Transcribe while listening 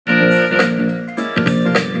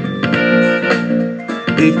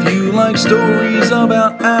If you like stories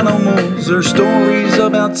about animals or stories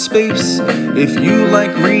about space, if you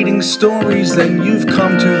like reading stories, then you've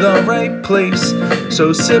come to the right place.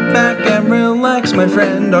 So sit back and relax, my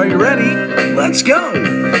friend. Are you ready? Let's go!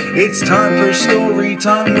 It's time for story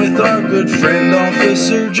time with our good friend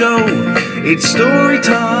Officer Joe. It's story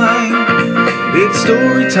time. It's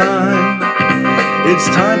story time. It's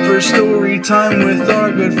time for story time with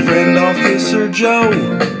our good friend Officer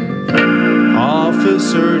Joe.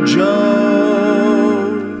 Officer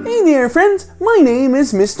Joe. Hey there, friends. My name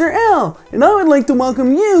is Mr. Al, and I would like to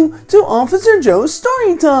welcome you to Officer Joe's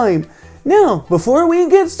Story Time. Now, before we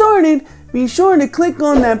get started, be sure to click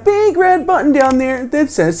on that big red button down there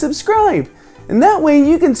that says subscribe. And that way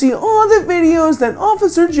you can see all the videos that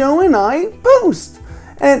Officer Joe and I post.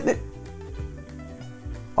 And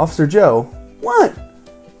Officer Joe, what?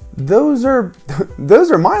 Those are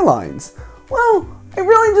my lines. Well, I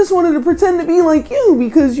really just wanted to pretend to be like you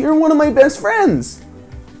because you're one of my best friends.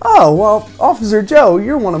 Oh, well, Officer Joe,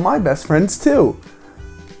 you're one of my best friends too.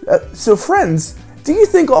 So friends, do you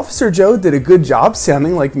think Officer Joe did a good job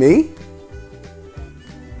sounding like me?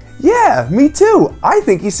 Yeah, me too. I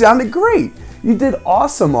think you sounded great. You did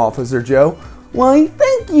awesome, Officer Joe. Why,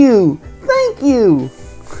 thank you. Thank you.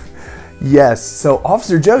 Yes, so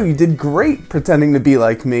Officer Joe, you did great pretending to be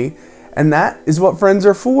like me. And that is what friends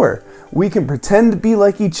are for. We can pretend to be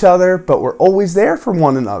like each other, but we're always there for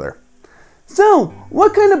one another. So,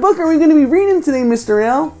 what kind of book are we going to be reading today, Mr.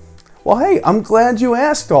 Al? Well, hey, I'm glad you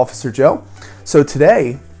asked, Officer Joe. So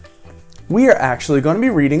today, we are actually going to be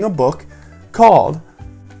reading a book called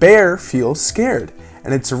Bear Feels Scared,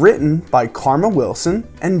 and it's written by Karma Wilson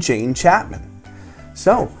and Jane Chapman.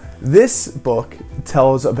 So, this book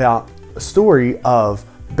tells about a story of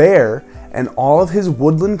Bear and all of his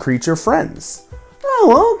woodland creature friends.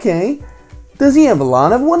 Oh, okay. Does he have a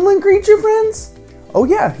lot of woodland creature friends? Oh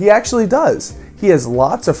yeah, he actually does. He has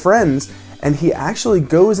lots of friends, and he actually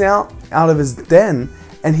goes out of his den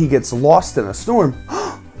and he gets lost in a storm.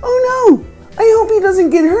 Oh no! I hope he doesn't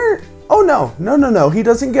get hurt. Oh no, he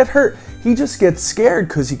doesn't get hurt. He just gets scared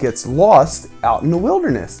because he gets lost out in the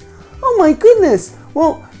wilderness. Oh my goodness!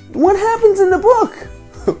 Well, what happens in the book?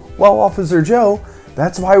 Well, Officer Joe,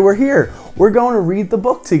 that's why we're here. We're going to read the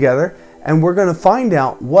book together, and we're going to find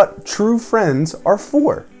out what true friends are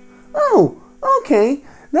for. Oh, okay.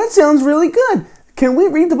 That sounds really good. Can we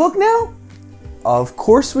read the book now? Of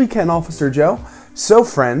course we can, Officer Joe. So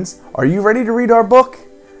friends, are you ready to read our book?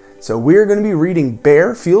 So we're going to be reading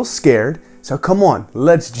Bear Feels Scared. So come on,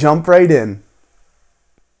 let's jump right in.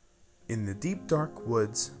 In the deep dark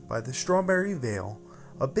woods by the Strawberry Vale,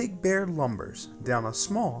 a big bear lumbers down a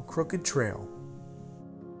small crooked trail.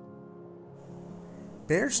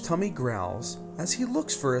 Bear's tummy growls as he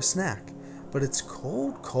looks for a snack, but it's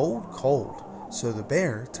cold, cold, cold, so the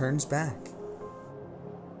bear turns back.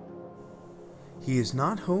 He is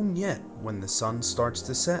not home yet when the sun starts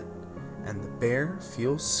to set, and the bear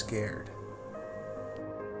feels scared.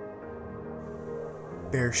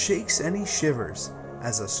 Bear shakes and he shivers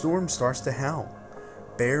as a storm starts to howl.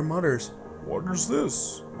 Bear mutters, "What is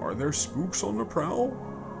this? Are there spooks on the prowl?"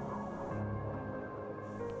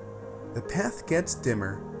 The path gets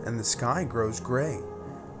dimmer and the sky grows gray.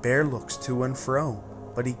 Bear looks to and fro,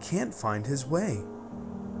 but he can't find his way.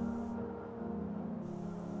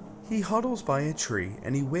 He huddles by a tree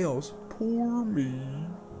and he wails, "Poor me."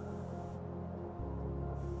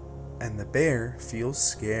 And the bear feels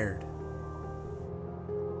scared.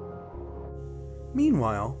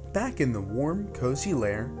 Meanwhile, back in the warm, cozy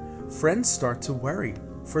lair, friends start to worry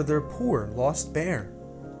for their poor lost bear.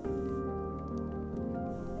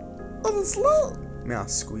 "It is late,"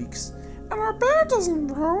 Mouse squeaks, "and our bear doesn't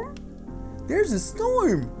roam." "There's a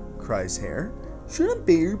storm," cries Hare. "Shouldn't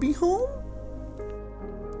Bear be home?"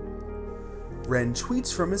 Wren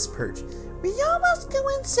tweets from his perch, "We all must go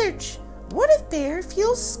in search. What if Bear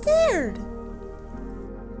feels scared?"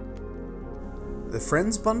 The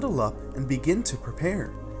friends bundle up and begin to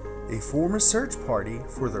prepare. They form a search party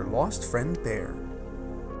for their lost friend Bear.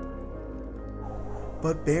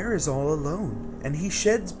 But Bear is all alone, and he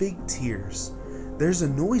sheds big tears. There's a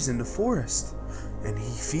noise in the forest, and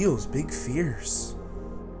he feels big fears.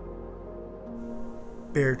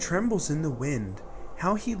 Bear trembles in the wind,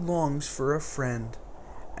 how he longs for a friend,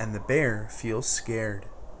 and the bear feels scared.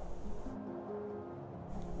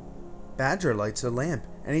 Badger lights a lamp,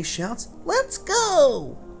 and he shouts, "Let's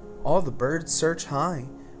go!" All the birds search high,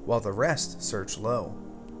 while the rest search low.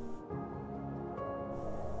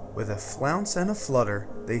 With a flounce and a flutter,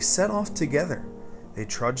 they set off together. They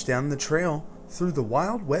trudge down the trail through the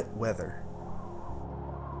wild, wet weather.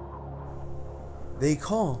 They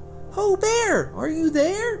call, "Oh, bear, are you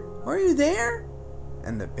there? Are you there?"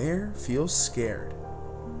 And the bear feels scared.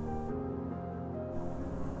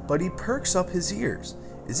 But he perks up his ears.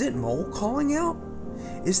 Is it Mole calling out?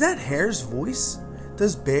 Is that Hare's voice?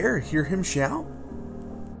 Does Bear hear him shout?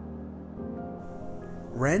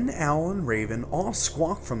 Wren, Owl, and Raven all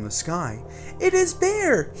squawk from the sky. "It is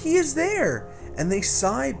Bear! He is there!" And they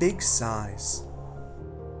sigh big sighs.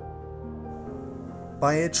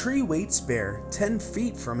 By a tree waits Bear, 10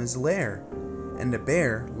 feet from his lair, and the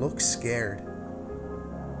bear looks scared.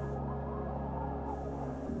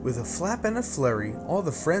 With a flap and a flurry, all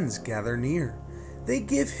the friends gather near. They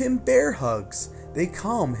give him bear hugs, they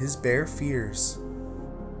calm his bear fears.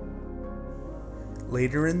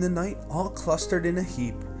 Later in the night, all clustered in a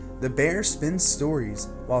heap, the bear spins stories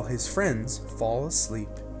while his friends fall asleep.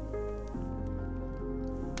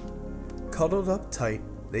 Cuddled up tight,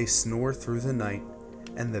 they snore through the night,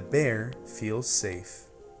 and the bear feels safe.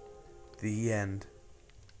 The end.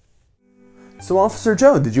 So, Officer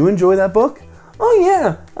Joe, did you enjoy that book? Oh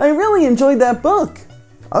yeah, I really enjoyed that book.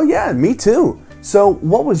 Oh yeah, me too. So,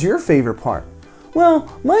 what was your favorite part?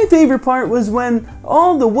 Well, my favorite part was when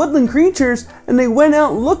all the woodland creatures and they went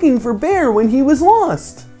out looking for Bear when he was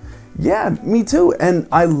lost. Yeah, me too. And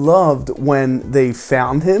I loved when they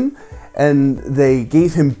found him and they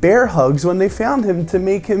gave him bear hugs when they found him to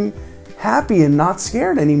make him happy and not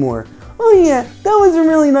scared anymore. Oh yeah, that was a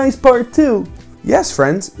really nice part too. Yes,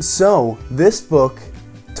 friends, so this book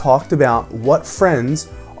talked about what friends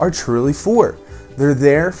are truly for. They're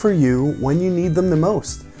there for you when you need them the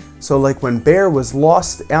most. So like when Bear was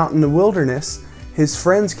lost out in the wilderness, his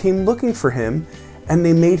friends came looking for him and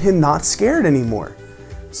they made him not scared anymore.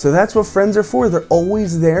 So that's what friends are for. They're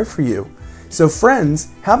always there for you. So friends,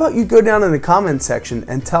 how about you go down in the comment section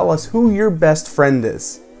and tell us who your best friend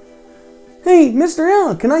is? Hey, Mr.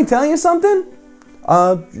 Allen, can I tell you something?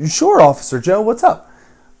 Sure, Officer Joe, what's up?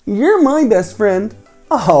 You're my best friend.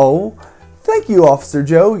 Oh, thank you, Officer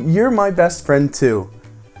Joe. You're my best friend too.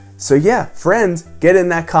 So yeah, friends, get in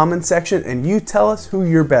that comment section and you tell us who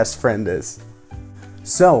your best friend is.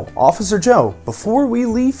 So, Officer Joe, before we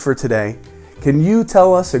leave for today, can you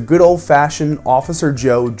tell us a good old-fashioned Officer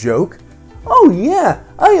Joe joke? Oh yeah,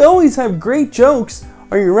 I always have great jokes.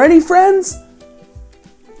 Are you ready, friends?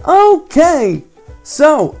 Okay,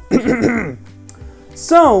 so,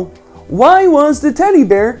 why was the teddy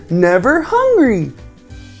bear never hungry?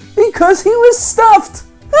 Because he was stuffed.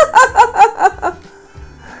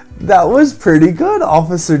 That was pretty good,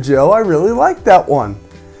 Officer Joe. I really liked that one.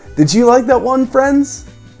 Did you like that one, friends?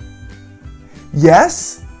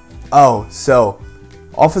 Yes? Oh, so,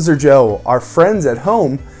 Officer Joe, our friends at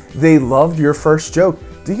home, they loved your first joke.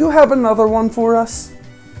 Do you have another one for us?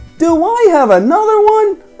 Do I have another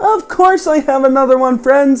one? Of course I have another one,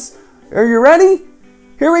 friends. Are you ready?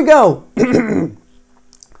 Here we go.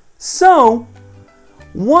 So,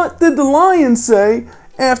 what did the lion say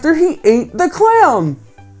after he ate the clown?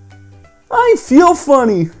 I feel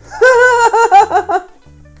funny.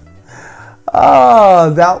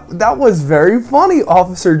 That was very funny,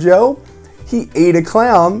 Officer Joe. He ate a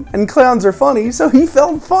clown, and clowns are funny, so he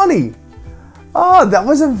felt funny. That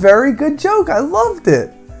was a very good joke. I loved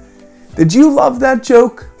it. Did you love that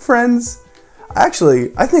joke, friends?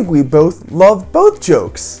 Actually, I think we both loved both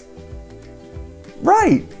jokes.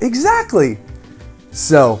 Right, exactly.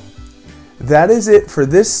 So, that is it for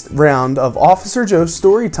this round of Officer Joe's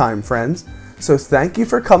Storytime, friends. So thank you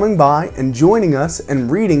for coming by and joining us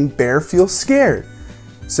and reading Bear Feels Scared.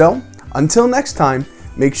 So, until next time,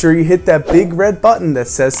 make sure you hit that big red button that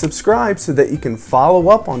says subscribe so that you can follow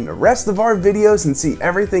up on the rest of our videos and see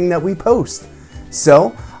everything that we post.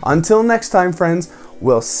 So, until next time, friends,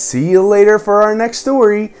 we'll see you later for our next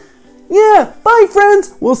story. Yeah, bye,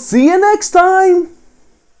 friends. We'll see you next time.